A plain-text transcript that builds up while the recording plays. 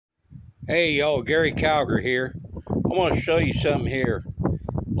Hey, yo, Gary Calger here. I want to show you something here.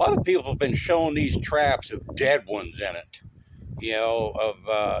 A lot of people have been showing these traps of dead ones in it,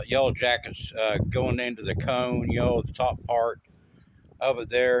 of yellow jackets going into the cone, the top part of it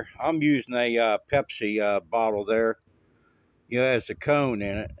there. I'm using a Pepsi bottle there, has a cone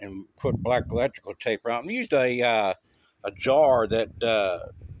in it, and put black electrical tape around. I'm using a jar that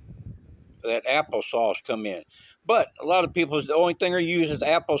applesauce come in. But a lot of people, the only thing they use is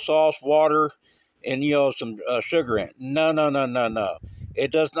applesauce, water, and some sugar in it. No, no, no, no, no.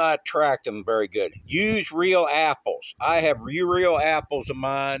 It does not attract them very good. Use real apples. I have real apples of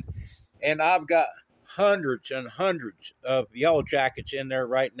mine, and I've got hundreds and hundreds of yellow jackets in there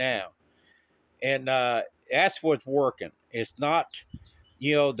right now, and that's what's working. It's not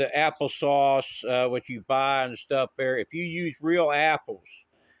the applesauce what you buy and stuff there. If you use real apples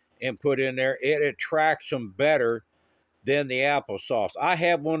and put in there, it attracts them better than the applesauce. I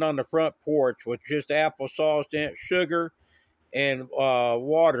have one on the front porch with just applesauce in it, sugar, and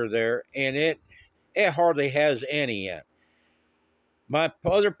water there, and it hardly has any in. My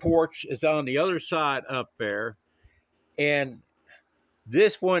other porch is on the other side up there, and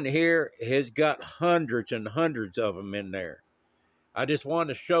this one here has got hundreds and hundreds of them in there. I just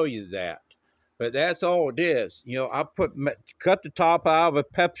wanted to show you that. But that's all it is. I cut the top out of a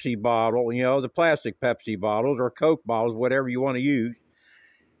Pepsi bottle, the plastic Pepsi bottles or Coke bottles, whatever you want to use.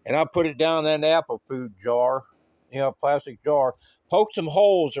 And I put it down in an apple food jar, plastic jar. Poke some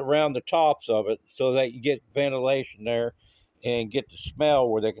holes around the tops of it so that you get ventilation there and get the smell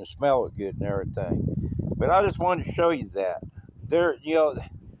where they can smell it good and everything. But I just wanted to show you that. There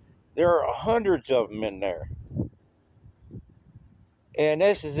are hundreds of them in there. And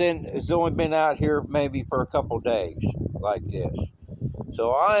it's only been out here maybe for a couple days like this.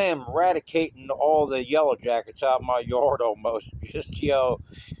 So I am eradicating all the yellow jackets out of my yard almost, just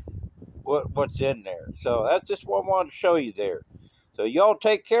what's in there. So that's just what I wanted to show you there. So y'all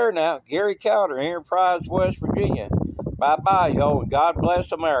take care now. Gary Calder here in Prize, West Virginia. Bye bye, y'all, and God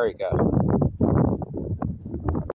bless America.